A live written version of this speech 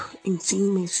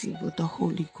Intimacy with the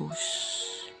Holy Ghost.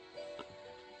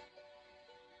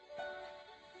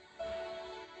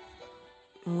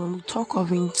 When we talk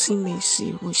of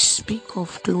intimacy, we speak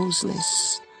of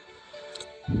closeness.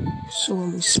 So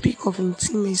when we speak of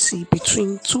intimacy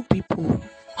between two people,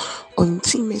 or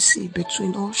intimacy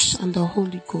between us and the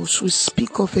Holy Ghost, we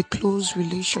speak of a close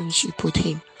relationship with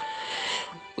Him.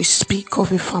 We speak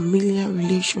of a familiar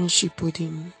relationship with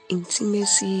Him.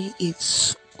 Intimacy,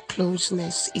 it's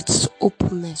closeness, it's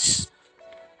openness.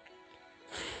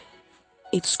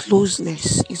 It's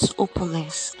closeness, it's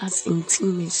openness, that's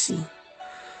intimacy.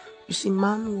 You see,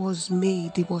 man was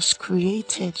made, he was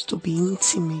created to be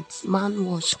intimate. Man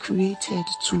was created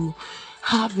to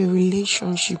have a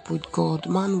relationship with God.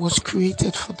 Man was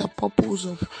created for the purpose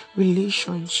of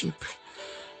relationship.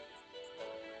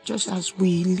 Just as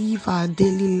we live our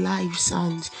daily lives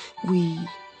and we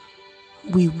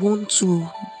want to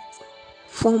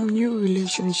form new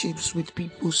relationships with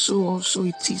people, so also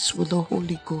it is with the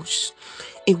Holy Ghost.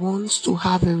 He wants to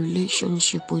have a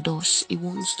relationship with us. He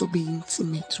wants to be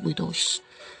intimate with us.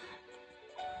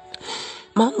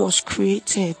 Man was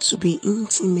created to be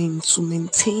intimate, to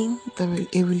maintain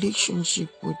a relationship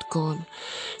with God.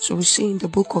 So we see in the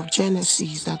book of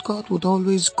Genesis that God would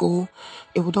always walk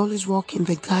in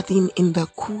the garden in the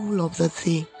cool of the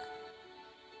day.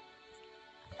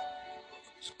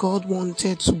 God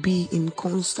wanted to be in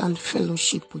constant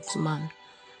fellowship with man.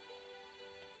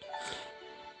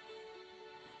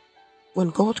 When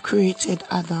God created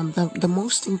Adam, the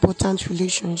most important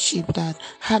relationship that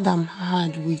Adam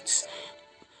had with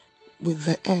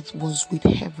the earth was with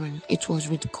heaven. It was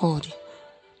with God.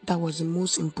 That was the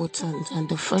most important and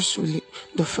the first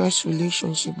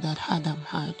relationship that Adam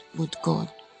had with God.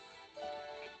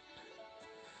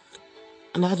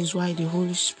 And that is why the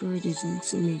Holy Spirit is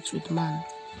intimate with man.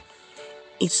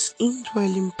 Its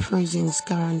indwelling presence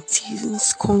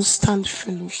guarantees constant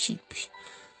fellowship,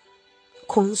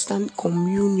 constant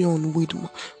communion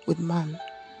with man.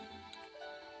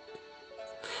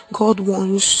 God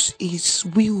wants His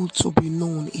will to be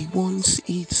known. He wants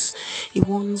His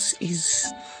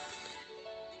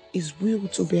will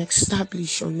to be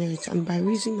established on earth, and by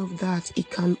reason of that, He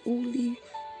can only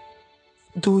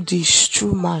do this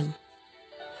through man.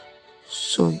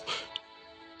 So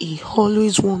He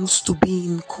always wants to be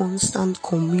in constant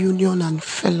communion and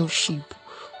fellowship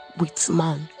with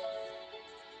man.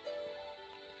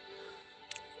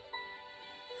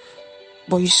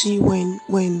 But you see,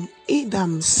 when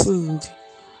Adam sinned,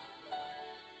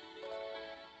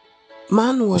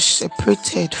 man was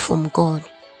separated from God.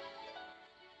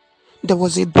 There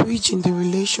was a breach in the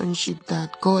relationship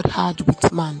that God had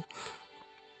with man.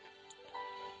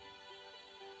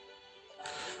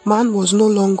 Man was no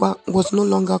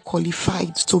longer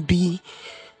qualified to be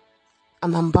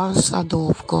an ambassador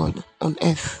of God on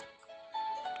earth.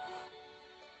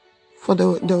 For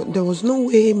there was no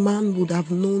way man would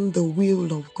have known the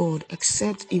will of God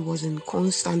except he was in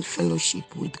constant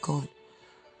fellowship with God.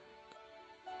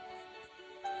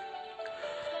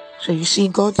 So you see,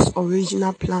 God's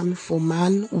original plan for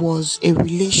man was a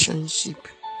relationship.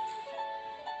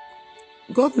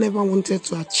 God never wanted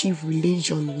to achieve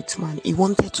religion with man. He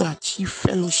wanted to achieve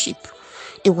fellowship.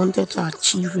 He wanted to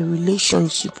achieve a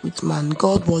relationship with man.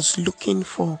 God was looking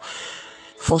for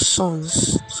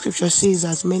sons. Scripture says,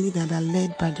 as many that are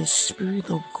led by the Spirit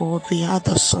of God, they are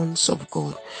the sons of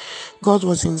God. God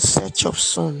was in search of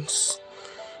sons.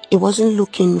 He wasn't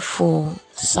looking for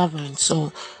servants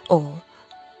or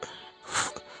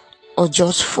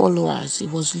just followers. He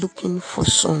was looking for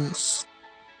sons.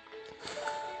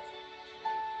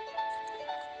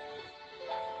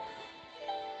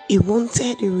 He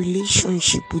wanted a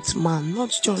relationship with man,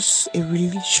 not just a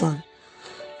religion.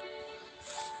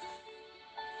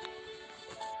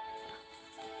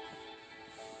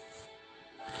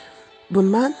 But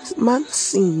man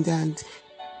sinned and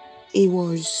he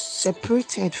was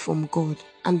separated from God.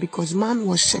 And because man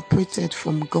was separated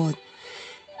from God,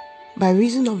 by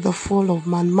reason of the fall of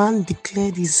man, man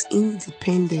declared his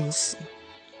independence.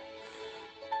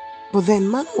 But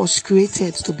then man was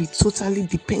created to be totally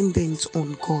dependent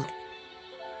on God.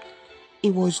 He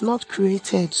was not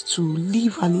created to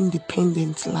live an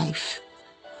independent life.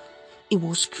 He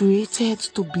was created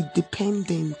to be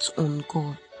dependent on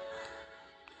God.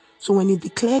 So when he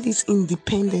declared his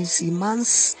independence,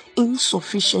 man's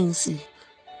insufficiency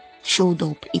showed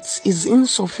up. His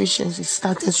insufficiency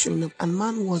started showing up, and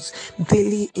man was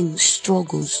daily in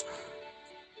struggles.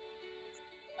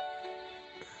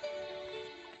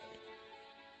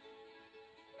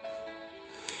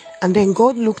 And then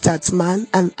God looked at man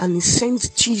and he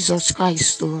sent Jesus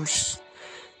Christ to us.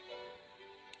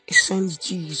 He sent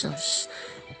Jesus.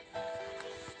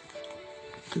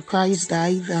 And Christ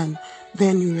died and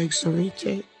then he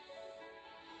resurrected.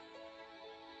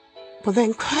 But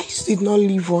then Christ did not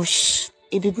leave us.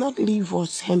 He did not leave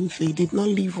us empty. He did not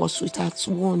leave us without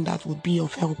one that would be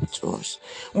of help to us.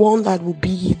 One that would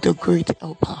be the great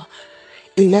helper.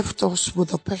 He left us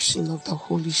with the person of the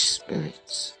Holy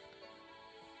Spirit.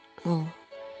 Oh.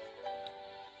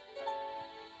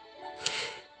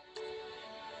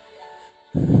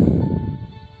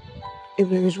 If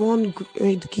there is one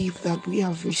great gift that we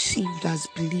have received as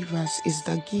believers, is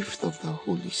the gift of the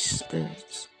Holy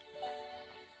Spirit.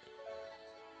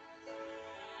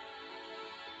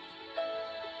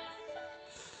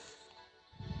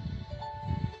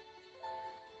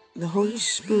 The Holy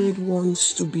Spirit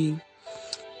wants to be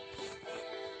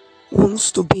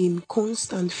in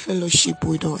constant fellowship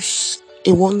with us.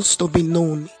 He wants to be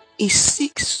known. He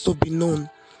seeks to be known.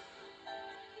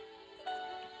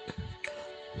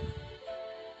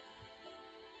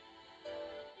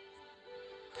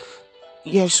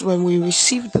 Yes, when we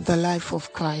received the life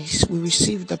of Christ, we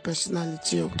received the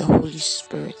personality of the Holy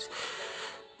Spirit.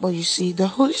 But you see, the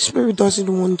Holy Spirit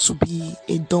doesn't want to be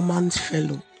a dormant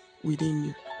fellow within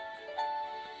you.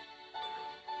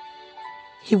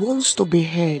 He wants to be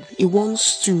heard. He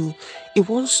wants to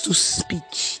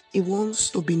speak. He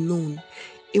wants to be known.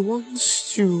 He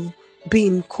wants to be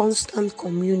in constant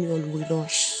communion with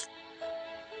us.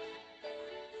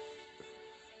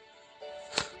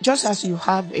 Just as you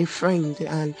have a friend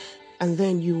and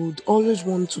then you would always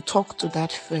want to talk to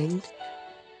that friend,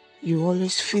 you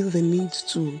always feel the need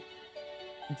to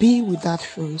be with that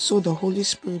friend. So the Holy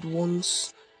Spirit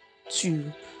wants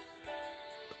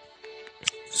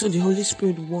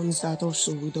that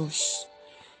also with us.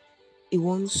 He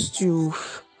wants to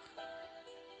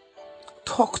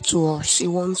talk to us. He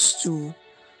wants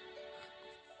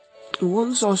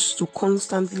us to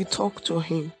constantly talk to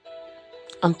him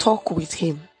and talk with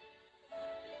him.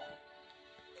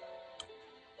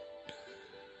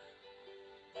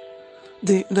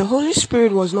 The Holy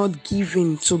Spirit was not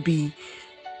given to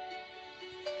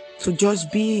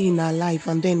just be in our life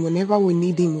and then whenever we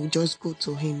need him, we just go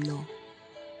to him. No.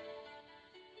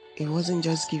 It wasn't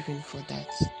just given for that.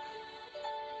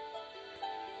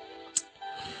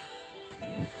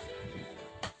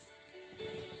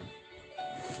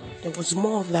 There was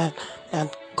more of that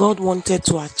God wanted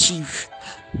to achieve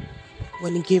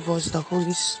when he gave us the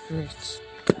Holy Spirit.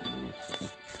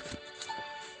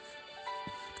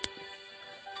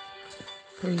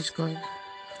 Praise God.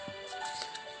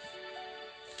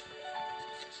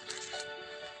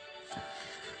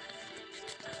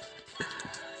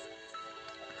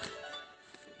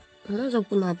 Let's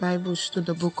open our Bibles to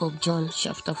the book of John,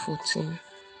 chapter 14.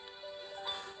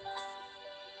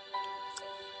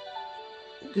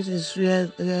 This is where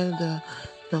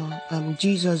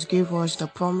Jesus gave us the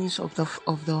promise of the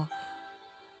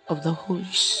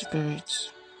Holy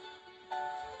Spirit.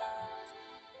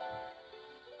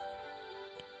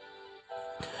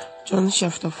 John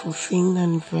chapter 14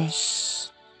 and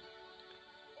verse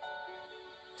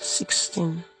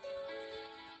 16.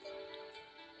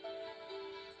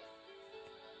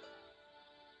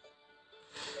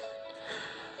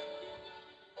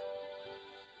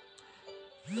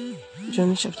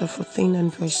 John chapter 14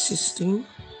 and verse 16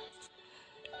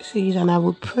 says, "And I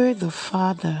will pray the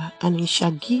Father, and he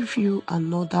shall give you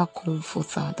another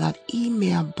comforter, that he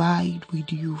may abide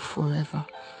with you forever."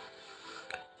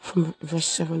 From verse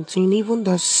 17, "Even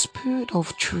the Spirit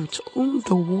of truth, whom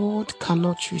the world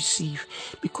cannot receive,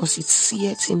 because it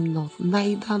seeth him not,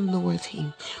 neither knoweth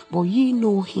him. But ye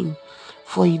know him,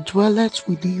 for he dwelleth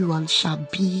with you and shall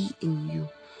be in you.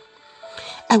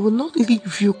 I will not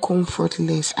leave you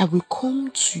comfortless, I will come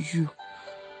to you.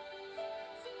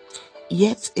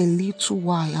 Yet a little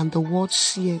while, and the world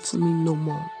seeth me no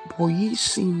more, but ye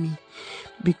see me.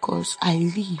 Because I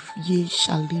live, ye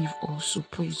shall live also."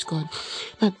 Praise God.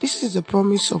 Now, this is the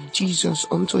promise of Jesus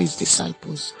unto his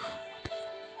disciples.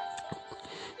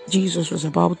 Jesus was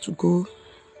about to go,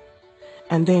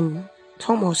 and then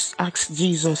Thomas asked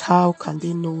Jesus, how can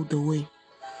they know the way?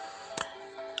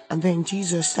 And then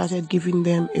Jesus started giving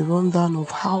them a rundown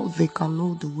of how they can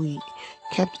know the way.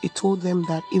 He told them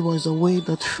that it was the way,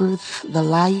 the truth, the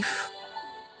life.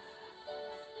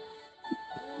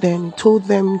 Then he told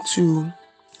them to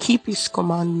keep his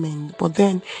commandment. But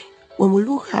then when we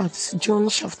look at John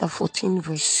chapter 14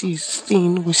 verse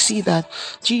 16, we see that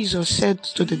Jesus said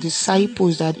to the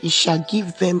disciples that he shall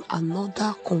give them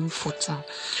another comforter.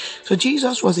 So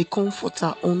Jesus was a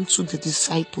comforter unto the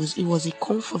disciples. He was a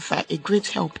comforter, a great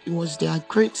help. He was their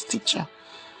great teacher.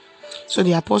 So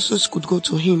the apostles could go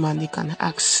to him and they can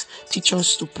ask, teach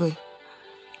us to pray.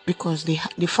 Because they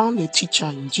found a teacher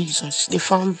in Jesus. They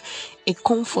found a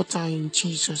comforter in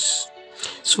Jesus.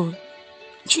 So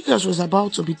Jesus was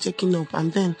about to be taken up,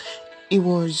 and then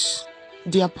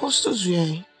the apostles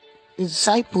the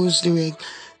disciples, they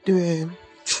were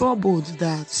troubled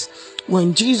that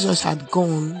when Jesus had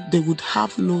gone, they would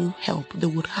have no help, they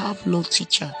would have no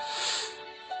teacher,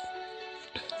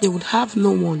 they would have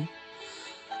no one.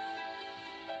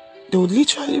 There would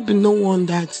literally be no one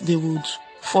that they would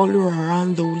follow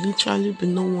around. There would literally be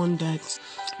no one that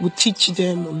would teach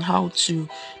them on how to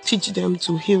teach them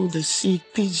to heal the sick,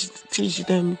 teach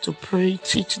them to pray,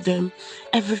 teach them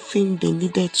everything they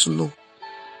needed to know.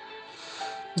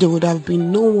 There would have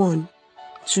been no one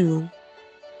to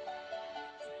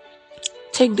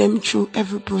take them through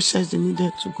every process they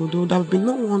needed to go. There would have been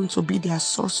no one to be their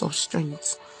source of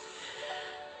strength.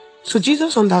 So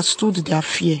Jesus understood their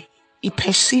fear. He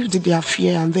perceived their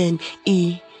fear, and then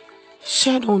he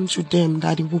said unto them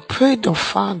that he will pray the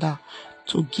Father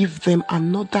to give them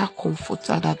another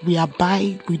comforter that will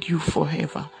abide with you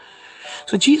forever.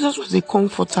 So Jesus was a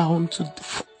comforter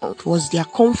was their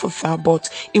comforter, but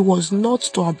it was not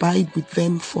to abide with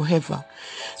them forever.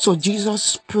 So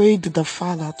Jesus prayed the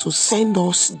Father to send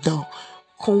us the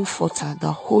comforter,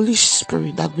 the Holy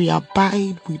Spirit, that will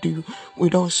abide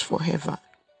with us forever.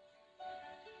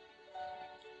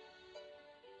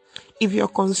 If your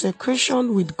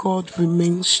consecration with God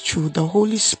remains true, the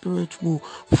Holy Spirit will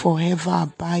forever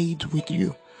abide with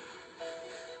you.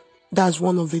 That's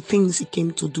one of the things he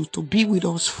came to do, to be with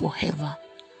us forever.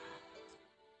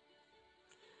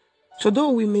 So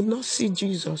though we may not see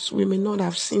Jesus, we may not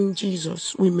have seen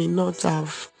Jesus, we may not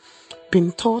have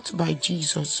been taught by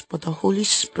Jesus, but the Holy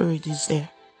Spirit is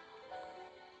there.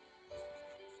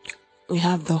 We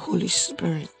have the Holy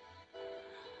Spirit.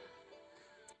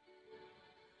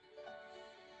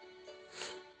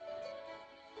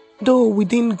 Though we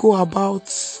didn't go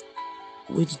about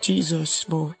with Jesus,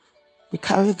 but we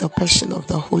carry the person of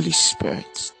the Holy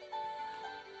Spirit.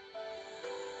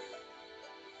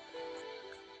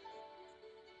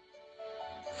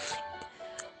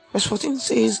 Verse 14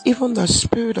 says, even the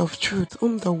Spirit of truth,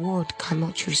 whom the world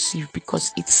cannot receive,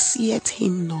 because it seeth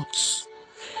him not,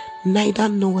 neither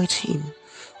knoweth him.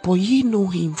 But ye know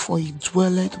him, for he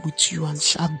dwelleth with you and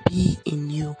shall be in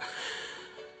you.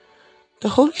 The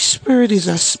Holy Spirit is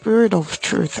a spirit of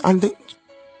truth, and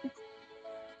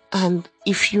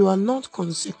if you are not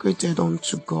consecrated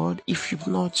unto God, if you've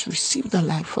not received the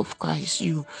life of Christ,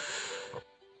 you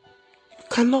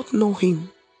cannot know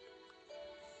him.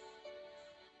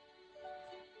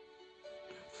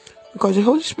 Because the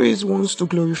Holy Spirit wants to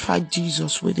glorify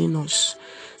Jesus within us.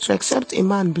 So except a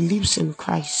man believes in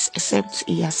Christ, except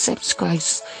he accepts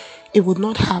Christ, he would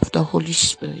not have the Holy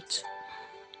Spirit.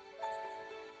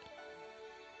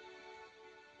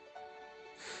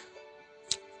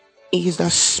 He is the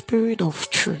Spirit of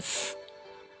truth.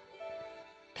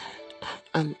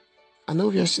 And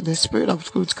obviously the Spirit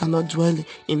of truth cannot dwell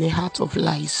in a heart of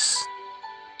lies.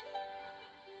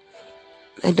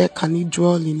 Neither can he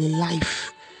dwell in a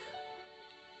life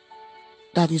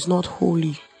that is not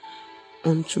holy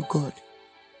unto God.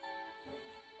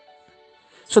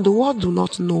 So the world do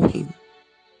not know him.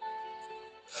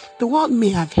 The world may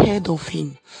have heard of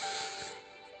him,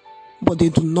 but they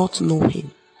do not know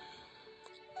him.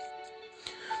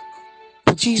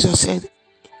 But Jesus said,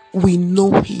 we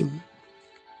know him,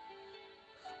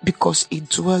 because he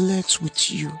dwelleth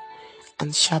with you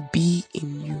and shall be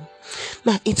in you.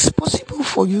 Now, it's possible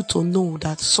for you to know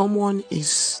that someone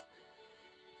is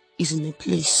in a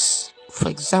place. For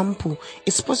example,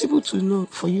 it's possible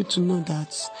for you to know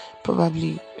that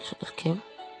probably,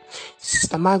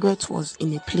 Sister Margaret was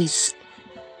in a place.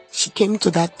 She came to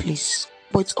that place.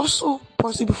 But it's also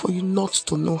possible for you not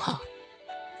to know her.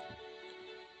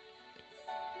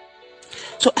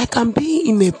 So I can be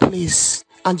in a place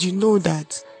and you know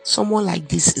that someone like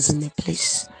this is in a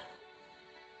place.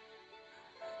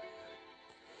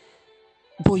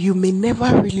 But you may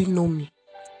never really know me,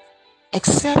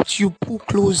 except you pull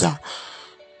closer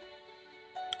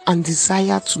and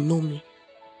desire to know me.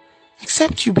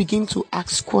 Except you begin to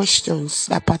ask questions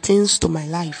that pertains to my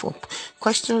life, or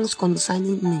questions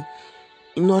concerning me,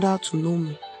 in order to know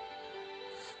me.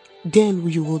 Then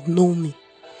you would know me.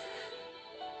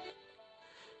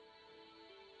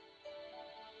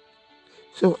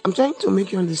 So I'm trying to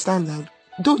make you understand that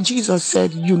though Jesus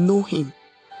said you know him,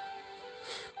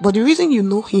 but the reason you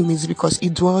know him is because he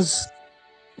dwells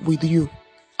with you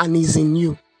and is in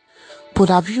you. But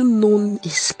have you known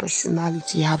his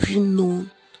personality? Have you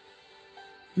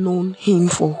known him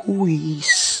for who he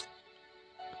is?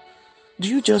 Do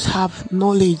you just have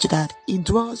knowledge that He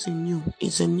dwells in you,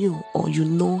 is in you, or you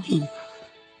know Him?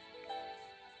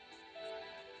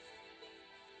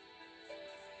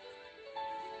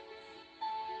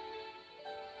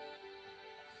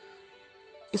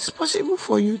 It's possible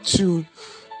for you to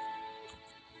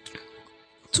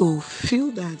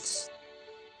feel that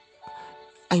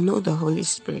I know the Holy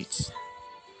Spirit.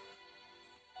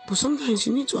 But sometimes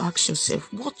you need to ask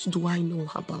yourself, what do I know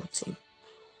about Him?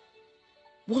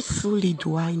 What fully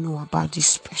do I know about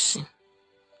this person?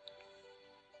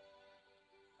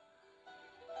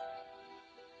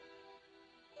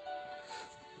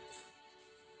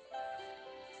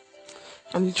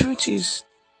 And the truth is,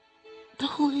 the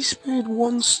Holy Spirit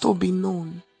wants to be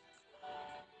known.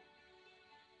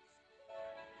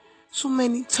 So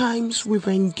many times we've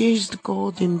engaged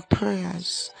God in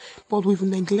prayers, but we've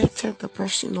neglected the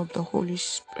person of the Holy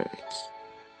Spirit.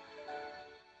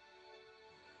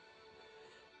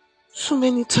 So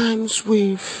many times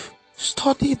we've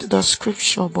studied the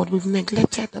scripture, but we've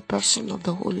neglected the person of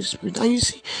the Holy Spirit. And you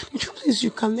see, the truth is you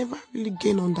can never really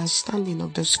gain understanding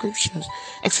of the scriptures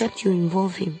except you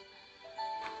involve Him.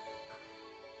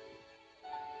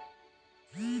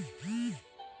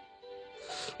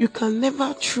 You can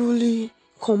never truly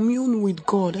commune with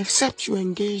God except you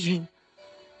engage Him.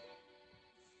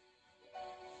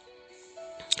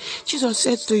 Jesus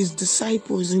said to His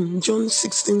disciples in John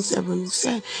 16:7, He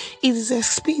said, it is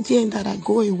expedient that I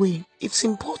go away. It's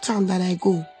important that I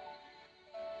go.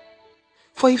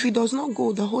 For if He does not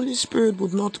go, the Holy Spirit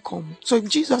would not come. So if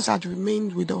Jesus had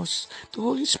remained with us, the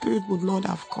Holy Spirit would not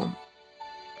have come.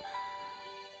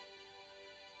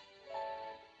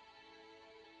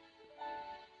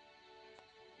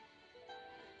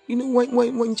 You know,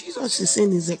 when Jesus is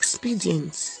saying it's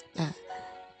expedient that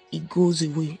He goes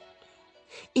away,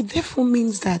 it therefore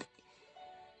means that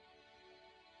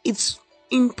it's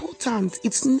important,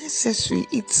 it's necessary,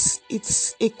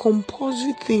 it's a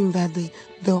compulsory thing that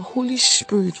the Holy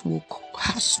Spirit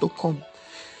has to come.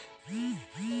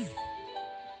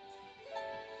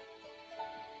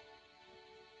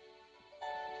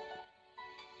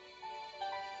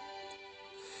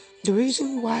 The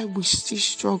reason why we still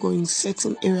struggle in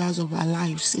certain areas of our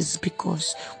lives is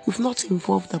because we've not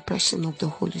involved the person of the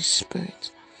Holy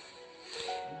Spirit.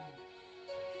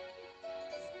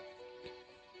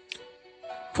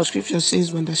 For scripture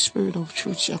says, when the Spirit of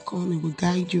truth shall come, He will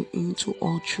guide you into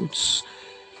all truths.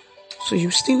 So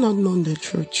you've still not known the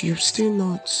truth. You've still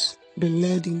not been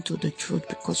led into the truth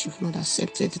because you've not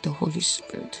accepted the Holy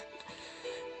Spirit,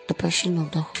 the person of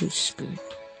the Holy Spirit.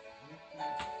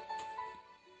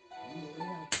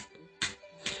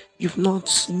 You've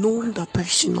not known the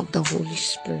person of the Holy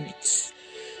Spirit.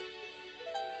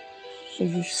 So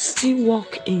you still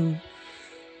walk in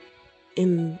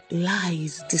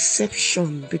lies,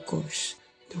 deception, because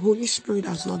the Holy Spirit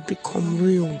has not become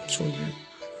real to you.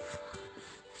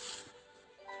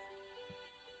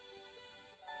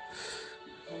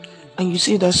 And you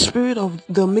see,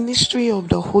 the ministry of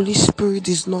the Holy Spirit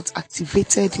is not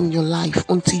activated in your life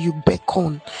until you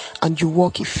beckon and you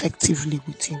walk effectively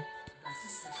with Him.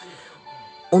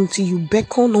 Until you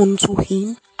beckon unto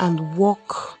Him and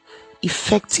walk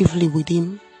effectively with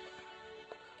Him,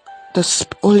 the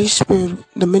Holy Spirit,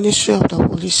 the ministry of the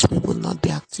Holy Spirit will not be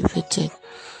activated.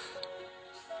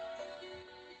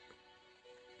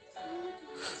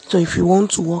 So if you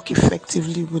want to walk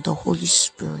effectively with the Holy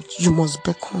Spirit, you must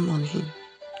beckon on Him.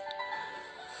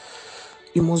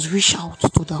 You must reach out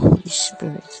to the Holy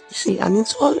Spirit. You see, and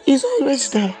He's always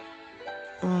there.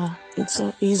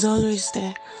 He's always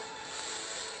there.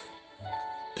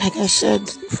 Like I said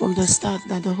from the start,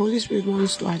 that the Holy Spirit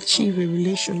wants to achieve a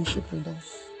relationship with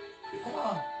us.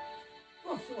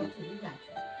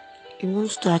 He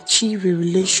wants to achieve a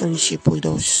relationship with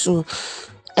us. So,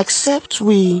 except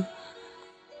we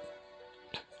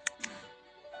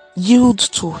yield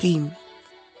to Him,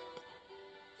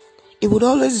 it would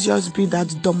always just be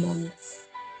that dormant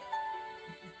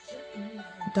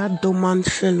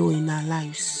fellow in our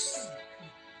lives.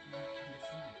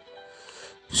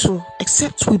 So,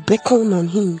 except we beckon on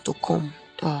Him to come,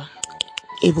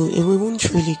 it won't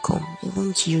really come. It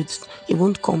won't yield. It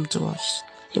won't come to us.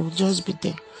 It will just be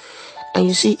there. And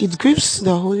you see, it grieves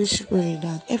the Holy Spirit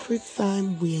that every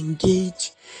time we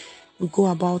engage, we go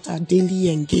about our daily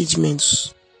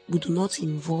engagements, we do not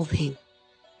involve Him.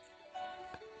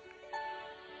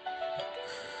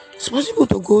 It's possible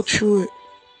to go through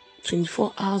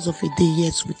 24 hours of a day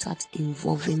yet without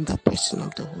involving the person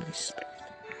of the Holy Spirit.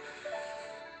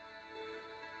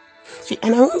 See,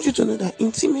 and I want you to know that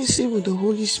intimacy with the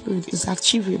Holy Spirit is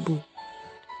achievable.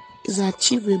 It's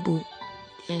achievable,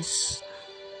 yes.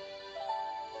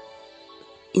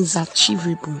 is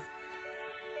achievable.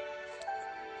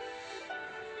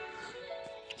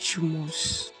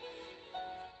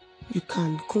 You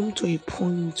can come to a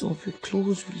point of a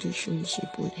close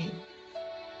relationship with him.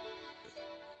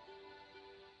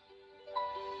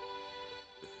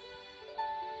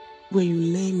 Where you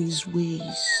learn his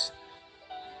ways.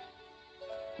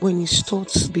 When his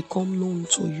thoughts become known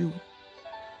to you.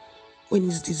 When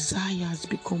his desires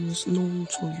becomes known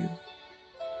to you.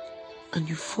 And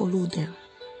you follow them.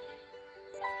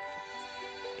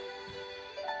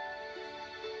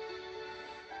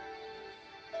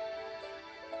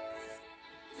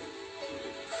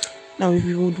 Now, if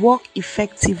you would walk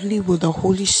effectively with the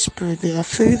Holy Spirit, there are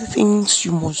three things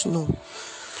you must know.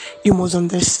 You must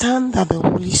understand that the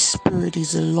Holy Spirit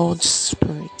is the Lord's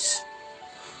Spirit.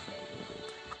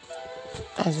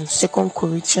 As in 2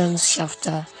 Corinthians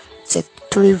chapter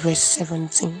 3 verse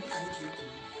 17.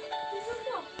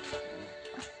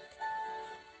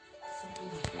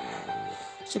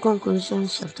 Second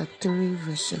Corinthians chapter 3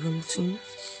 verse 17.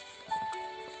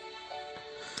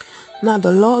 Now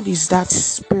the Lord is that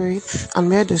Spirit, and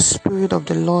where the Spirit of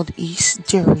the Lord is,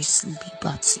 there is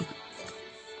liberty.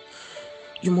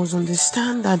 You must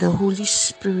understand that the Holy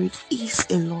Spirit is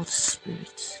a Lord's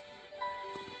Spirit.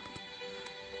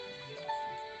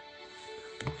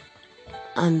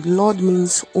 And Lord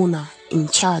means owner, in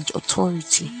charge,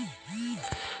 authority.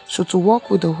 So to walk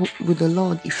with the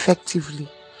Lord effectively,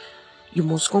 you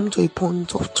must come to a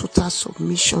point of total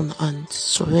submission and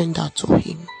surrender to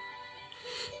Him.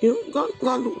 You know,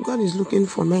 God is looking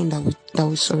for men that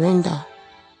will surrender,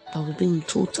 that will be in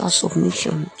total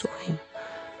submission to Him.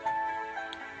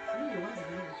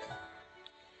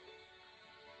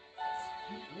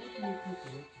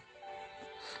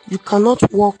 You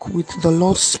cannot walk with the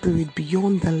Lord's Spirit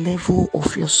beyond the level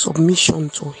of your submission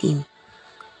to Him.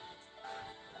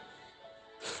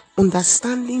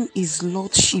 Understanding His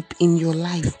Lordship in your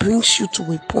life brings you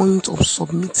to a point of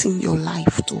submitting your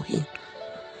life to Him.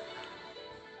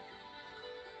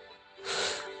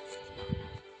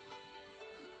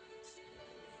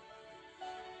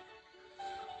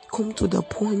 Come to the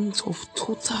point of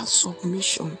total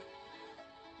submission.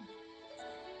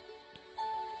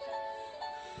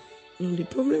 And the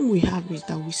problem we have is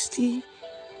that we still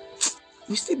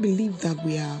believe that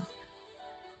we are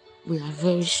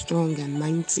very strong and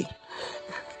mighty.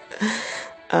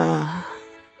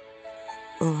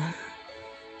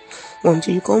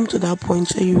 Until you come to that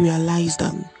point where you realize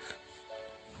that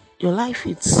your life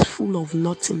is full of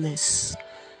nothingness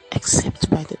except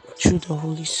through the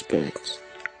Holy Spirit.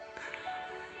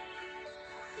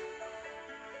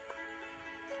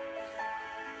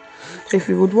 So if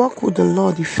you would walk with the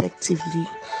Lord effectively,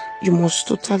 you must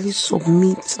totally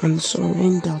submit and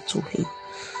surrender to Him.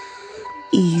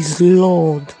 He is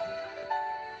Lord.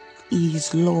 He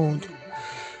is Lord.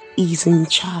 He is in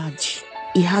charge.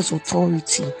 He has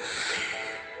authority.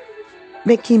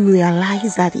 Make Him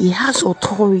realize that He has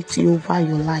authority over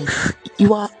your life.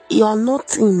 You are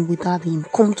nothing without Him.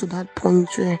 Come to that point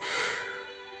where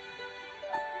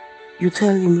you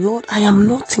tell Him, Lord, I am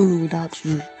nothing without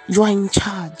you. You are in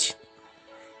charge.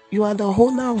 You are the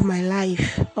owner of my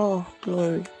life. Oh,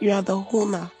 glory. You are the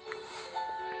owner.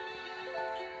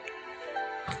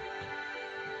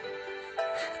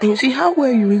 And you see, how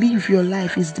well you live your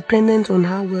life is dependent on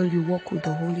how well you walk with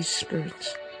the Holy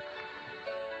Spirit.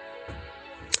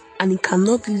 And He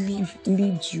cannot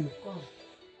lead you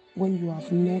when you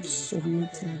have not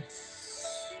submitted.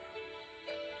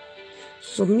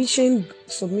 Submission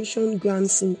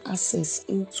grants Him access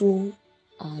into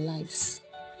our lives.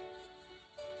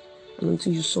 And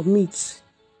until you submit,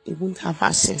 He won't have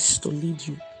access to lead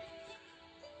you.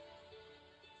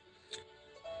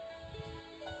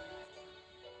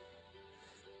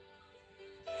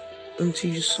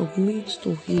 Until you submit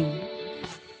to Him,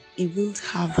 He won't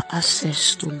have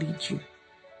access to lead you.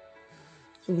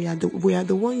 So we are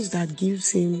the ones that gives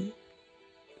Him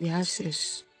the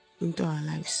access into our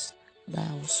lives by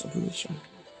our submission,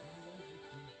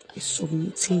 by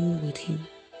submitting with Him.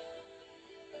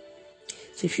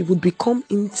 So if you would become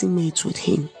intimate with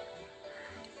Him,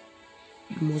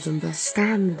 you must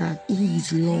understand that He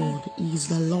is Lord. He is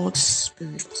the Lord's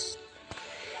Spirit.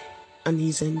 And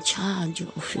He's in charge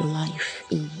of your life.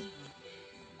 He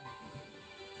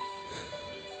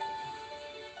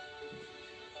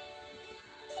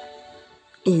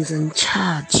is in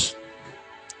charge.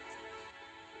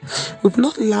 We've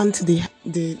not learned the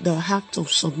act of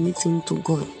submitting to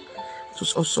God,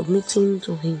 or submitting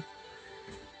to Him.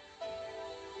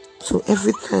 So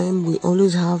every time we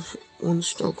always have one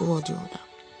struggle or the other.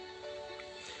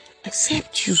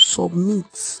 Except you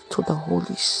submit to the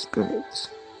Holy Spirit.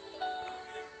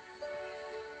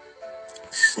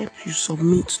 except you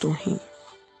submit to Him.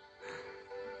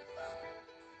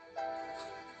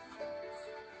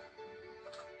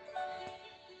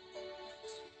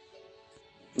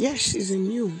 Yes, it's a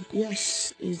new.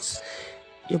 Yes, it's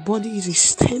your body is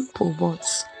His temple, but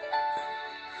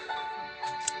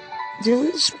the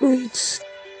Holy Spirit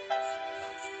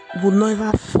would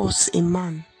never force a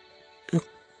man.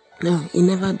 No, He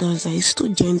never does that. He's too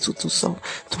gentle to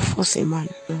force a man.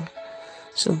 No.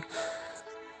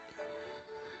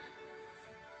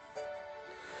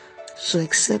 So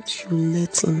except you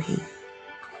letting Him.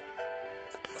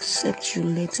 Except you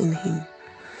letting Him.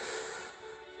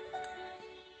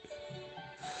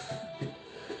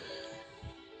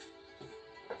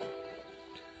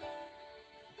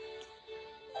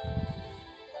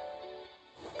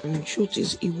 And the truth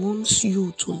is, He wants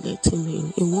you to let Him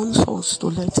in. He wants us to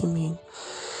let Him in.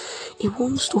 He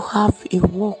wants to have a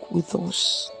walk with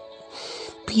us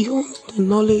beyond the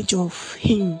knowledge of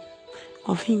Him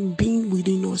being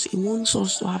within us. He wants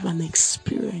us to have an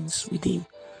experience with Him.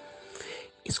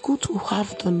 It's good to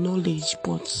have the knowledge,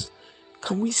 but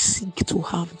can we seek to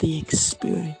have the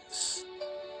experience?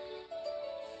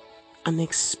 An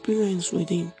experience with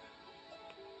Him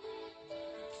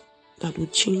that will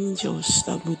change us,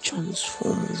 that will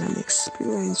transform us, an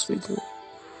experience with Him.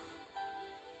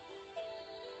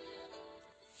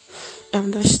 I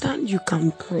understand you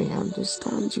can pray, I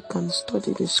understand you can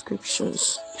study the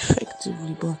scriptures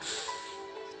effectively, but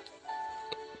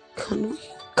can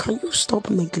you stop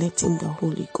neglecting the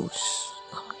Holy Ghost?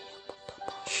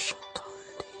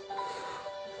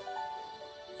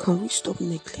 Can we stop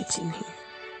neglecting Him?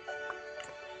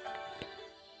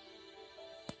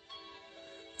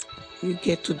 You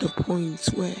get to the point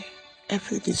where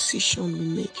every decision we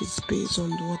make is based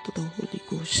on what the Holy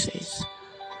Ghost says.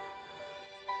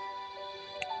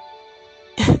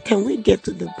 Can we get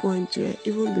to the point where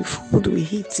even the food we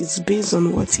eat is based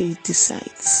on what He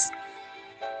decides?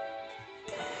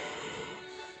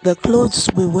 The clothes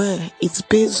we wear, it's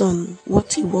based on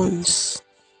what He wants.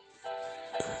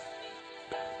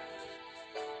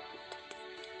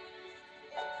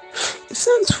 It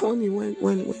sounds funny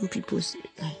when people say,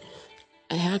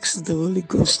 I asked the Holy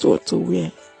Ghost what to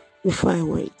wear before I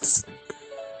wear it.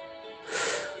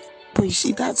 But you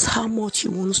see, that's how much He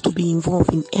wants to be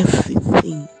involved in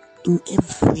everything. In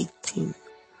everything.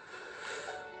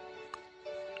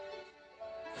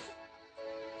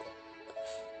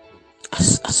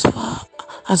 As far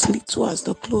as little as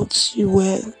the clothes you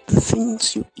wear, the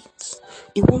things you eat,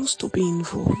 He wants to be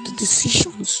involved. The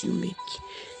decisions you make,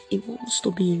 He wants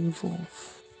to be involved.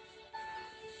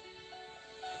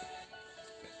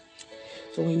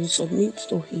 So when you submit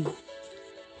to Him,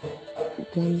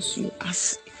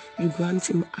 you grant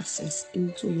Him access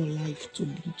into your life to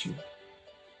lead you.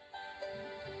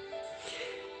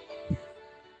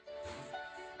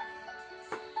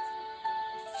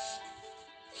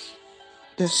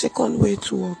 The second way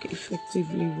to work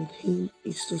effectively with Him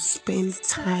is to spend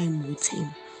time with Him.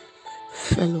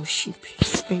 Fellowship.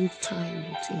 Spend time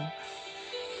with Him.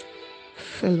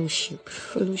 Fellowship.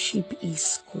 Fellowship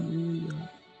is communion.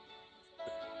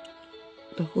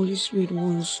 The Holy Spirit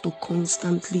wants to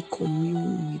constantly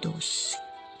commune with us.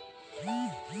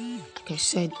 Like I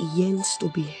said, He yearns to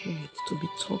be heard, to be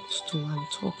talked to and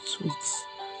talked with.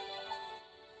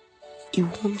 He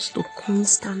wants to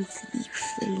constantly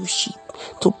fellowship,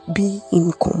 to be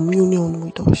in communion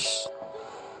with us.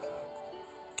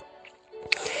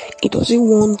 He doesn't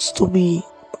want to be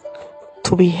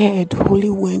heard only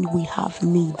when we have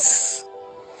needs.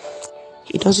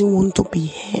 He doesn't want to be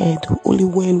heard only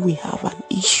when we have an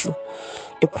issue,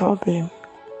 a problem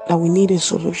that we need a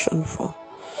solution for.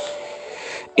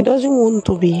 He doesn't want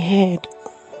to be heard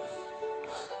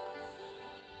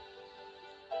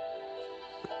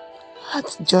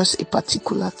at just a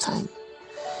particular time.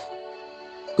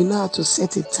 We know how to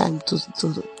set a time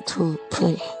to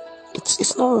pray.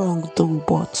 It's not wrong though,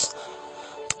 but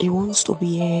He wants to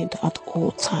be heard at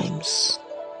all times.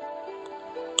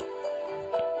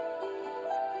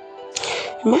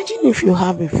 Imagine if you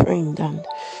have a friend, and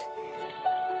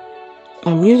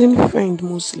I'm using friend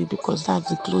mostly because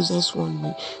that's the closest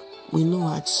one we know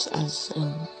as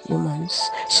humans.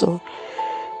 So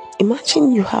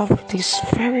imagine you have this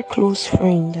very close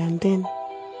friend, and then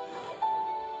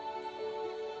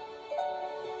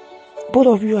both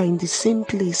of you are in the same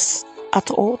place at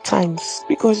all times,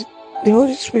 because the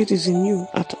Holy Spirit is in you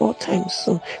at all times.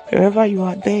 So wherever you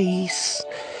are, there He is.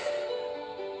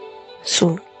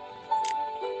 So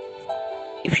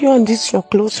if you and this your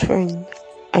close friend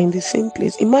are in the same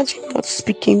place, imagine not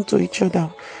speaking to each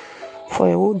other for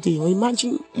a whole day. Or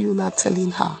imagine you not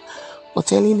telling her or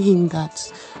telling him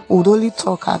that, would only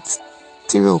talk at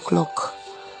 3 o'clock.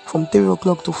 From 3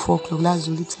 o'clock to 4 o'clock, that's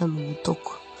the only time we would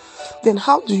talk. Then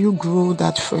how do you grow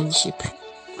that friendship?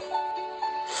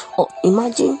 Or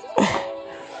imagine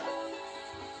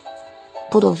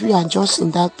both of you are just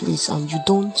in that place and you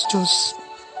don't just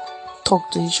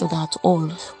talk to each other at all,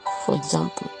 for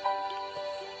example.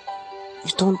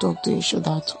 You don't talk to each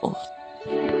other at all.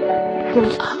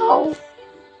 Then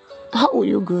how will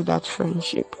you grow that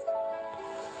friendship?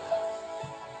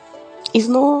 It's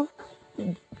not,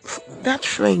 that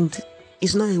friend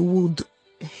is not a wood.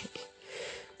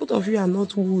 Both of you are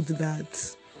not wood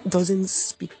that doesn't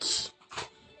speak.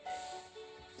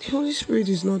 The Holy Spirit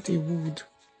is not a wood.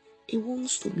 He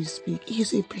wants to be speak. He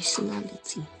is a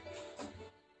personality.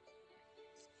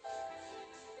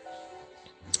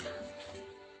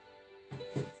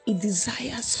 He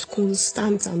desires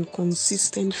constant and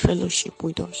consistent fellowship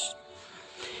with us.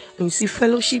 And you see,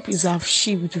 fellowship is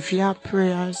achieved via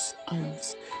prayers and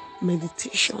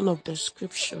meditation of the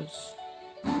scriptures.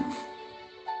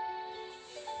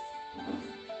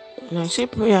 When I say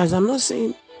prayers, I'm not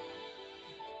saying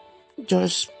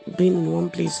just being in one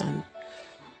place and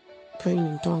praying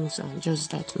in tongues and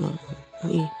just that. No.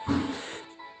 Yeah.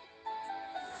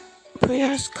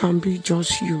 Prayers can be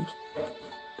just you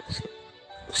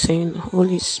saying,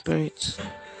 Holy Spirit,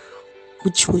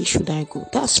 which way should I go?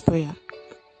 That's prayer.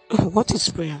 What is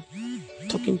prayer?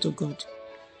 Talking to God.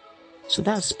 So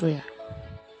that's prayer.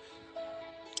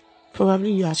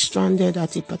 Probably you are stranded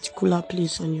at a particular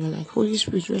place and you're like, Holy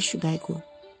Spirit, where should I go?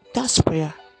 That's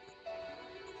prayer.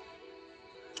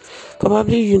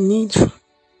 Probably you need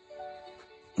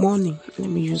money. Let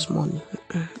me use money.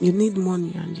 You need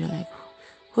money and you're like,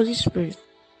 Holy Spirit,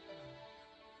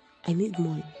 I need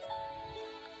money.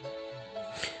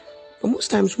 But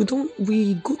most times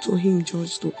we go to Him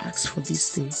just to ask for these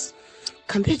things.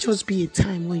 Can there just be a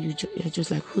time when you're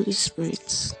just like, Holy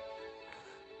Spirit,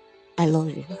 I love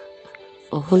you?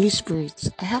 Or Holy Spirit,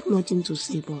 I have nothing to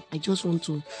say, but I just want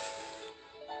to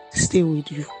stay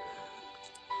with you.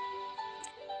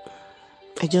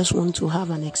 I just want to have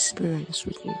an experience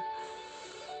with you.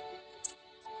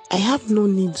 I have no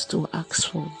needs to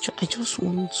ask for. I just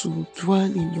want to dwell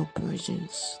in your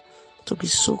presence, to be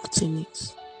soaked in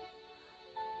it.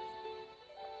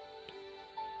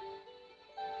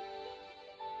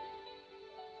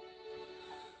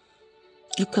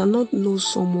 You cannot know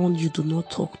someone you do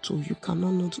not talk to. You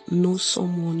cannot know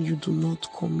someone you do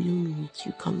not commune with.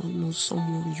 You cannot know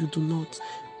someone you do not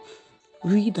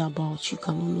read about. You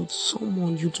cannot know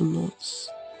someone you do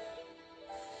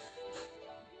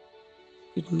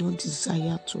not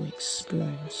desire to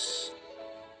experience.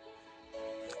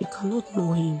 You cannot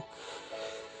know Him.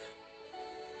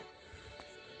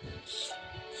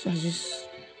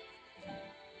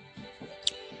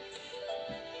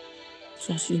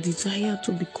 So as you desire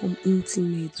to become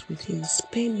intimate with Him,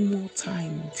 spend more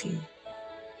time with Him.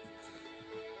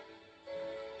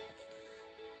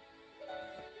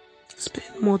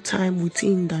 Spend more time with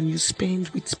Him than you spend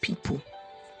with people.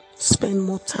 Spend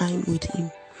more time with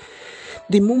Him.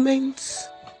 The moment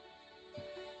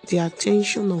the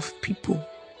attention of people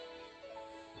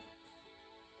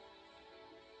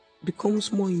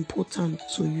becomes more important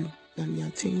to you than the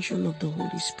attention of the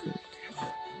Holy Spirit,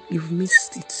 you've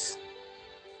missed it.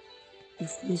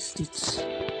 You've missed it.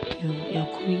 You're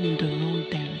going in the wrong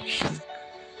direction.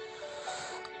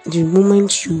 The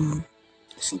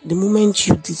moment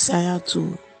you desire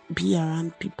to be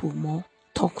around people more,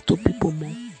 talk to people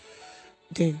more,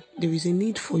 then there is a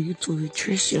need for you to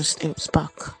retrace your steps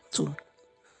back to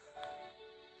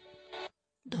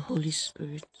the Holy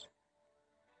Spirit.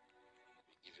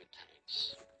 Give you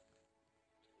thanks.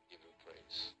 Give you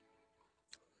praise.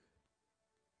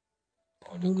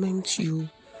 The moment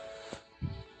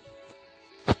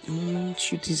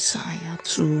you desire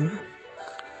to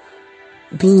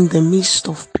be in the midst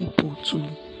of people, to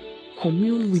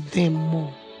commune with them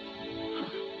more,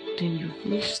 then you've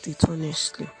missed it,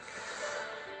 honestly.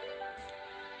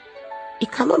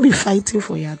 It cannot be fighting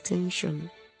for your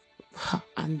attention,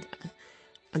 and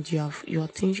your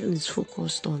attention is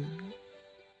focused on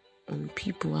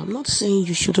people. I'm not saying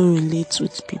you shouldn't relate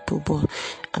with people, but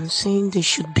I'm saying you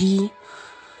should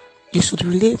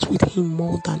relate with Him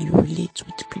more than you relate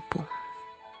with people.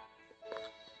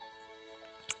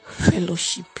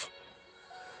 Fellowship.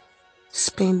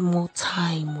 Spend more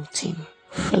time with Him.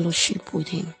 Fellowship with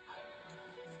Him.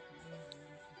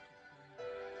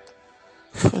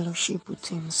 Fellowship with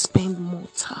Him. Spend more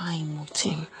time with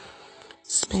Him.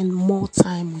 Spend more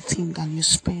time with Him than you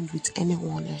spend with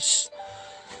anyone else.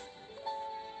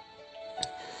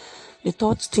 The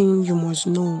third thing you must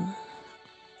know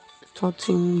third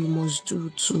thing you must do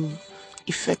to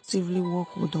effectively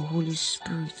work with the Holy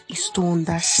Spirit is to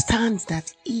understand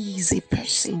that He is a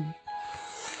person.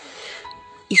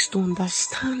 Is to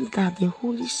understand that the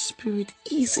Holy Spirit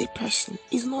is a person.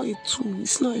 It's not a tool.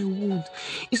 It's not a wood.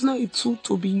 It's not a tool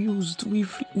to be used.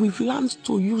 We've learned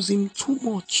to use Him too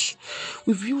much.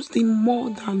 We've used Him more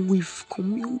than we've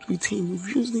communed with Him.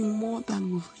 We've used Him more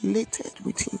than we've related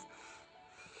with Him.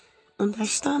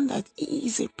 Understand that He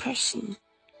is a person.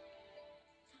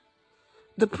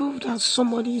 The proof that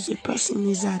somebody is a person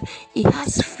is that he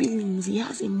has feelings, he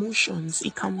has emotions. He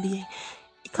can be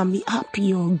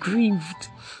happy or grieved.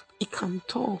 He can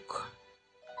talk.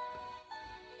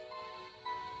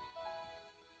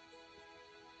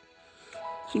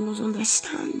 You must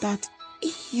understand that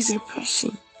he is a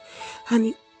person.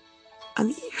 And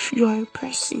if you are a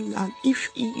person, and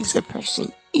if he is a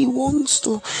person, he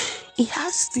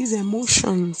has these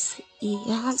emotions.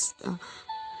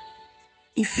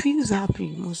 He feels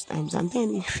happy most times, and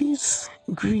then he feels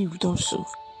grieved also.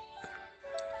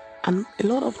 And a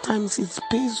lot of times it's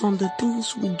based on the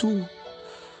things we do.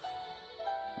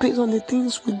 Based on the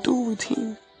things we do with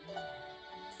him.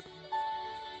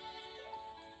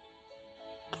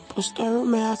 Pastor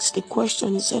Rome asked the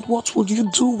question, he said, what would you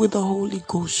do with the Holy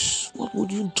Ghost? What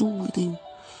would you do with him?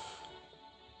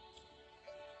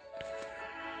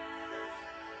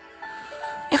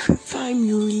 Every time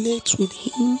you relate with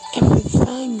him, every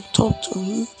time you talk to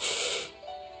him,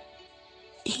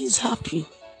 he's happy.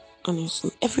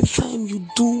 Honestly, every time you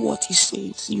do what he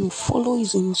says, you follow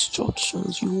his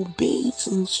instructions, you obey his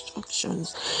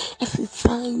instructions. Every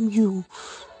time you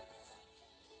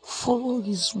follow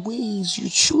his ways, you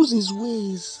choose his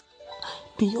ways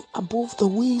above the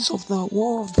ways of the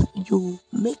world, you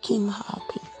make him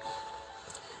happy.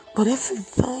 But every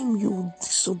time you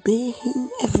disobey him,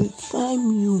 every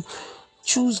time you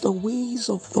choose the ways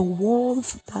of the world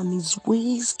than his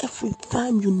ways, every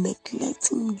time you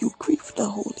neglect him, you grieve the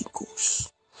Holy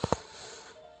Ghost.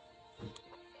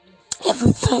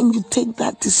 Every time you take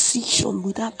that decision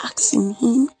without asking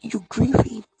him, you grieve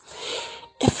him.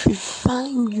 Every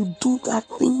time you do that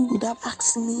thing without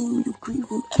asking him, you grieve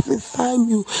him. Every time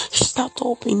you start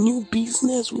up a new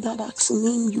business without asking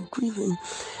him, you grieve him.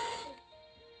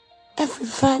 Every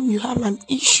time you have an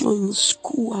issue in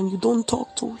school and you don't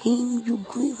talk to him, you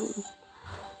grieve him.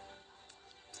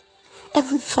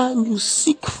 Every time you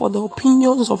seek for the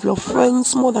opinions of your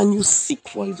friends more than you seek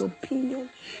for his opinion,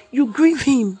 you grieve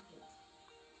him.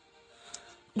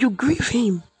 You grieve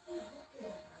him.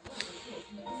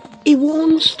 He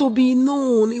wants to be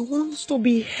known. He wants to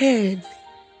be heard.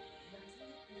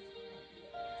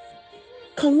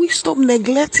 Can we stop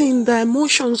neglecting the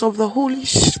emotions of the Holy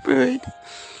Spirit?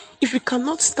 If you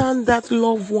cannot stand that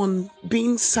loved one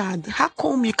being sad, how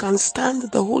come you can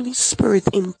stand the Holy Spirit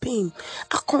in pain?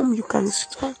 How come you can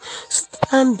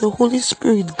stand the Holy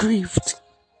Spirit grieved?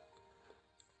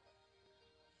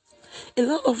 A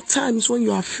lot of times when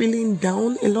you are feeling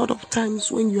down, a lot of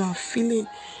times when you feel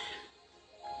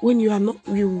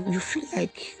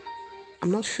like,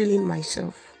 I'm not feeling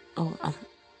myself, or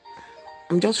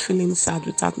I'm just feeling sad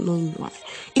without knowing why.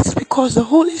 It's because the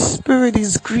Holy Spirit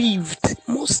is grieved.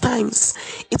 Most times,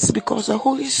 it's because the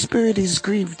Holy Spirit is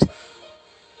grieved.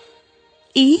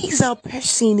 He is a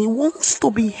person. He wants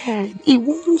to be heard. He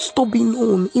wants to be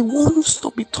known. He wants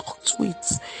to be talked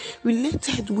with,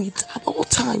 related with at all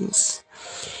times.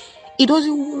 He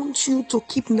doesn't want you to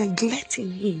keep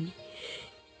neglecting him.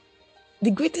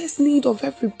 The greatest need of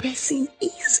every person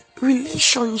is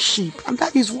relationship, and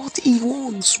that is what he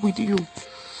wants with you.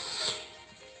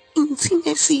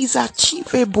 Intimacy is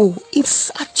achievable. It's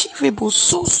achievable,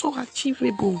 so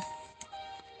achievable.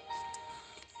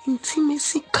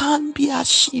 Intimacy can be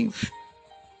achieved.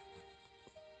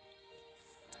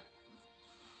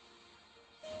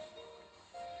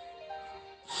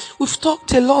 We've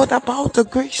talked a lot about the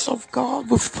grace of God.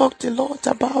 We've talked a lot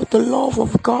about the love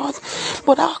of God.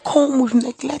 But how come we've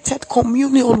neglected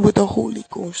communion with the Holy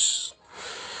Ghost?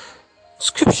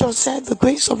 Scripture said the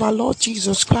grace of our Lord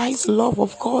Jesus Christ, the love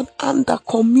of God, and the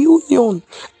communion,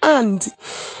 and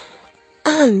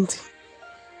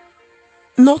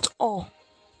not all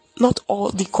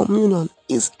the communion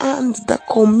is, and the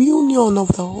communion of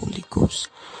the Holy Ghost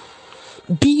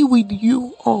be with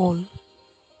you all.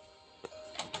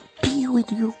 Be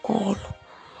with you all.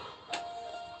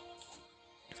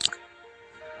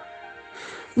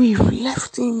 We've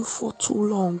left him for too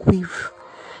long. We've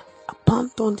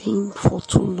abandoned him for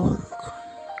too long.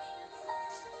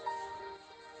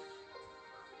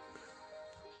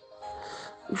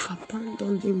 We've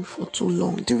abandoned him for too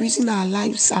long. The reason our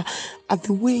lives are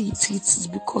the way it is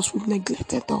because we've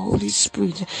neglected the Holy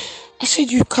Spirit. I said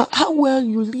how well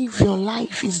you live your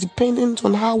life is dependent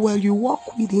on how well you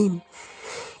walk with him.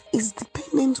 It's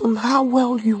dependent on how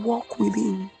well you walk with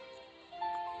him.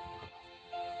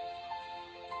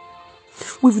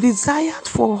 We've desired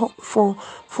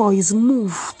for his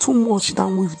move too much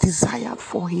than we've desired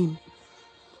for him.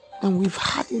 And we've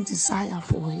had a desire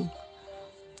for him.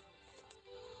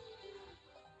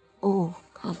 Oh,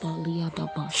 Kabalia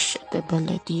Dabash, the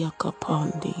Beledia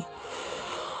Kapandi.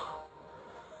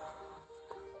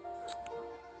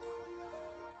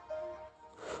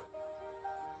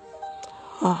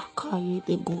 Ah, Kaye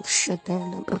de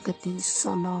Bushatana Bragati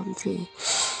Sanante.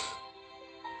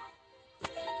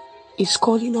 It's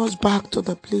calling us back to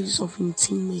the place of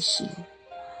intimacy.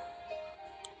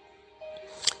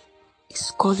 It's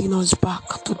calling us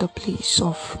back to the place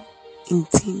of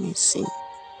intimacy.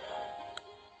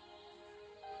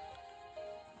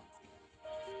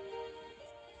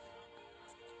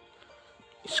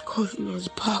 It's calling us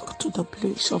back to the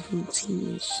place of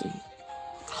intimacy.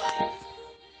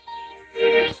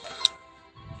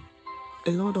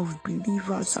 A lot of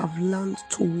believers have learned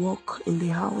to walk in the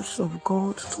house of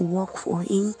God, to walk for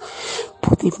him,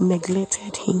 but they've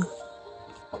neglected him.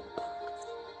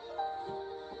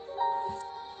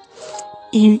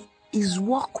 His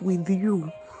walk with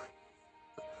you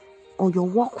or your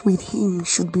walk with him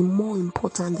should be more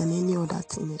important than any other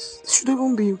thing. It should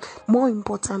even be more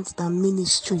important than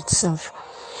ministry itself.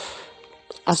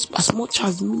 As much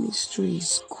as ministry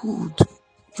is good,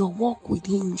 your walk with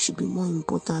him should be more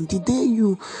important. The day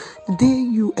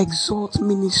you exalt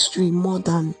ministry more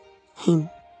than him,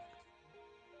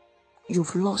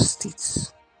 you've lost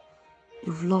it.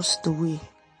 You've lost the way.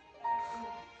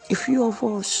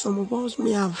 Some of us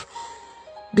may have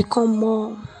become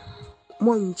more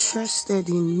interested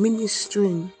in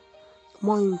ministering,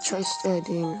 more interested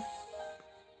in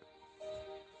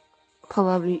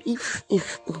probably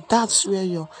if that's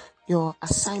where your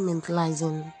assignment lies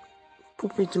in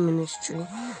pulpit ministry.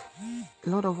 A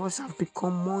lot of us have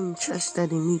become more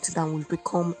interested in it than we've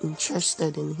become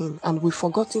interested in him. And we've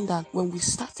forgotten that when we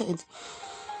started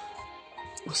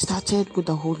with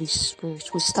the Holy Spirit.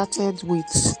 We started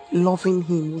with loving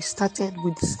him. We started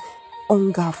with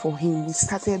hunger for him. We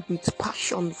started with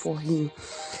passion for him.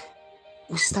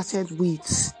 We started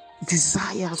with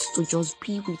desires to just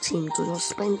be with him, to just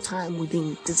spend time with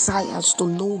him, desires to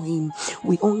know him.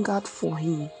 We hungered for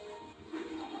him.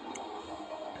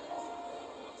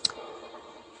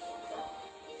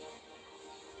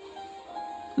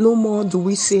 No more do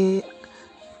we say,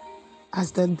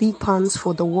 as the deep pants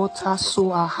for the water,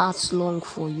 so our hearts long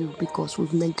for you, because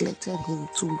we've neglected him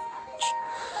too much.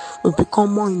 We've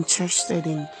become more interested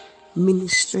in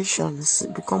ministrations,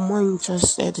 become more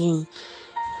interested in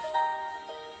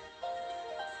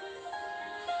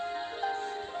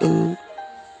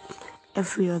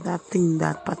every other thing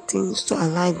that pertains to our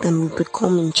life than we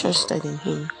become interested in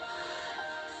him.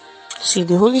 See,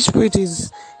 the Holy Spirit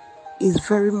is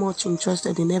very much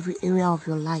interested in every area of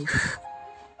your life,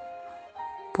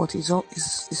 but is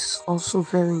also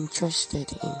very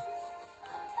interested in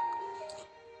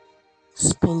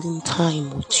spending time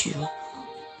with you.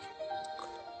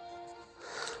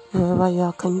 Wherever you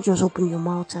are, can you just open your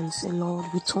mouth and say, Lord,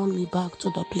 return me back to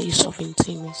the place of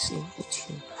intimacy with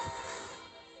you.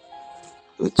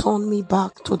 Return me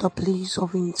back to the place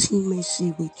of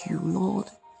intimacy with you, Lord.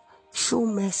 Show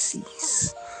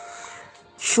mercies.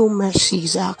 Show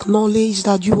mercies. I acknowledge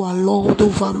that you are Lord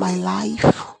over my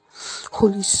life.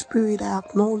 Holy Spirit, I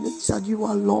acknowledge that you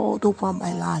are Lord over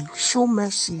my life. Show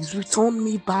mercies. Return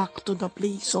me back to the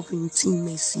place of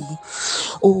intimacy.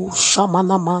 Oh,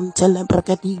 Shamana Mantele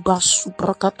Bregadi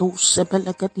Basubrakato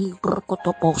Sebelegadi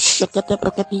Brakotopo Shekete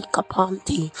Bregadi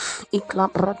Kapanti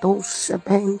Iklabrado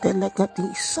Sebende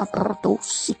Legadi Sabrado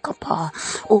Sikapa.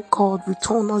 Oh God,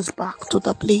 return us back to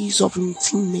the place of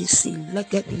intimacy.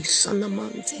 Legadi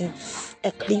Sanamante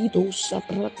Eklido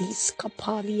Sabradis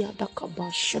Kapalia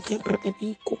Dakaba Shete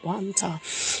Bregadi Kubanta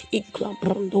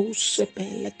Iklabrando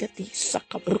Sebelegadi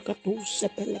Sakabrakato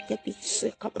Sebelegadi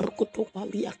Sekabrakato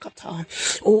Baliakata.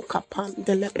 O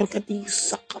kapandele brigadi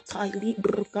sakata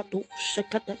librigado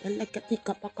shekata lekati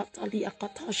kapakatali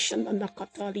akata shana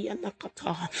nakatali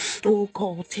anakata. Oh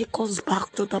God, take us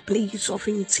back to the place of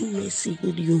intimacy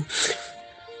with you.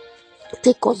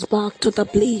 Take us back to the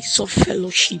place of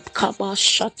fellowship. Kaba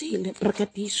shati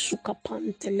lebregadi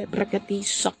sukapante lebregadi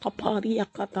sakapari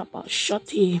akataba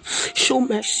shati. Show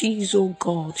mercies, O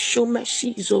God. Show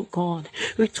mercies, O God.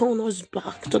 Return us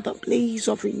back to the place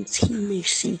of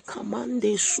intimacy.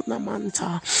 Kamande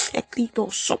sunamanta. Eklido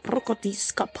soprokodi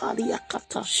skapari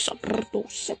akata sabrdo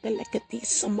sepelekati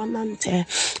samanante.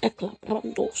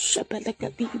 Eklabrando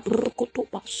sepelekati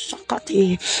brukotoba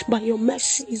sakati. By your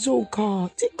mercies, O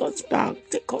God, take us back,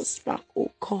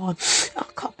 O God.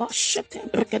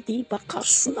 Akabashete brigadi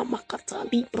bakasuna makata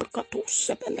librakato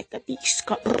sebelekadi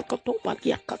skabrakato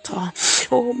baliakata.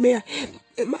 Oh, may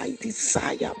my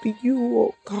desire be you,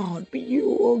 O God, be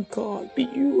you, O God, be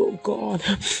you, O God.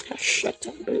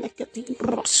 Ashete belekadi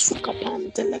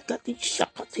brasukapan delegadi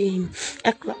shakatin.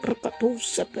 Eklabrakato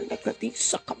sebelekadi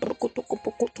sakabrakoto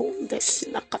kopokoton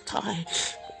desinakatai.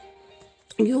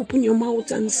 You open your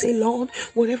mouth and say, Lord,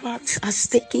 whatever has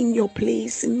taken your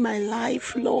place in my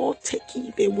life, Lord, take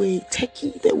it away, take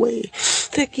it away,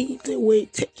 take it away,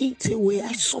 take it away.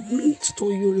 I submit to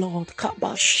you, Lord.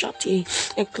 Kabashati,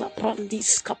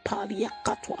 Eklabrandis Kapalia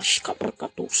Katwash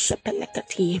Kabrakato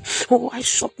Sepelekati. Oh, I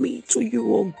submit to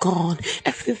you, oh God.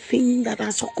 Everything that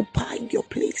has occupied your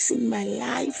place in my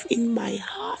life, in my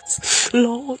heart,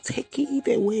 Lord, take it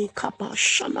away.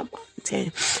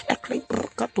 Kabashanamante.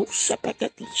 Eklebrakato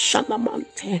Sepekati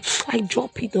Shanamante. I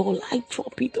drop it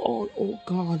all, oh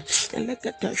God.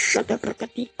 Elekata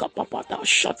Shadabrakati Kapapata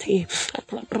Shati.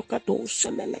 Eklabrakato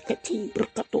Semelekati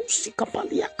Brakato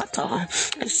Sikapaliakata.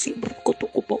 I see Brukoto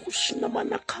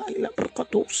Shinamanakai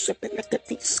Labrakato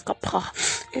Sepelekati Skapa.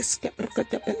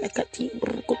 Eskebrakatebelekati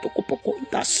Brukoto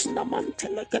Das Namante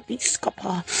Legati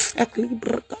Skapa.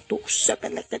 Eklibrakato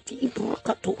Sepelekati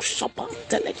Brakato Shapa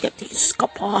Telegati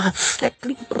Skapa.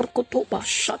 Eklibrakato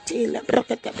Bashati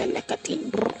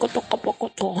Lebrakatebelekati Brukoto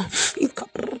Kapokoto.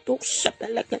 Ikabrato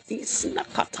Sepelekati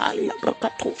Sinakata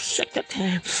Labrakato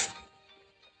Sekete.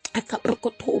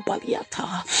 Kabrakoto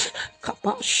baliata,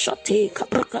 kabashate,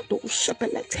 kabrakato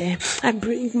sepelete. I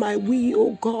bring my will,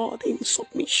 O God, in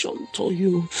submission to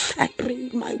you. I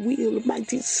bring my will, my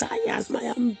desires, my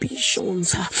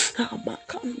ambitions.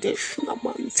 Amakande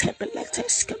shunamante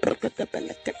beletes, kabrakate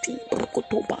belekati,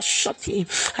 brakoto bashate.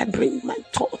 I bring my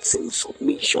thoughts in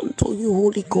submission to you,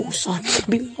 Holy Ghost.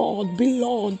 Be Lord, be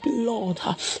Lord, be Lord.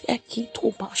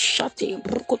 Ekito bashate,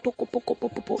 brakoto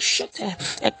kopokopopo shate,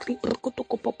 ekli brakoto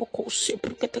kopopo.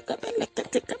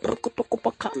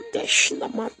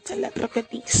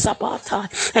 Sabata,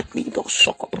 Eklido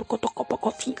Soko Brokotoco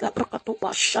Pocotila Brocato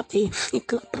Bashati,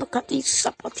 Ikla Brocati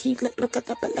Sapati,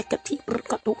 Brocata Belecati,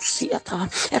 Brocato Siata.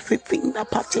 Everything that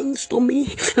pertains to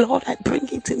me, Lord, I bring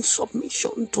it in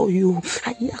submission to you.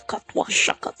 Ayakatwa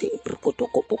Shakati,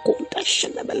 Brocotoco Poconda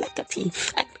Shenabelekati.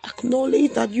 I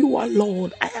acknowledge that you are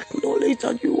Lord. I acknowledge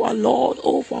that you are Lord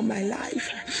over my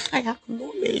life. I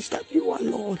acknowledge that you are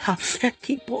Lord.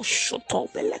 Ekipo shoto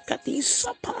belekati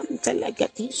sapan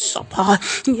telegati sapa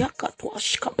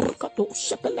yakatwash kabrakato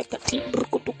sepelekati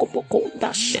brukutu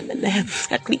kopokonda shenene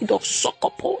eklido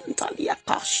sokopon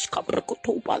taliakash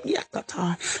kabrakato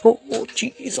baliakata. Oh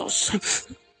Jesus.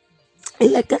 Oh,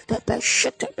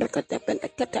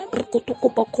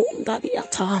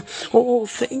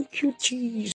 thank you, Jesus.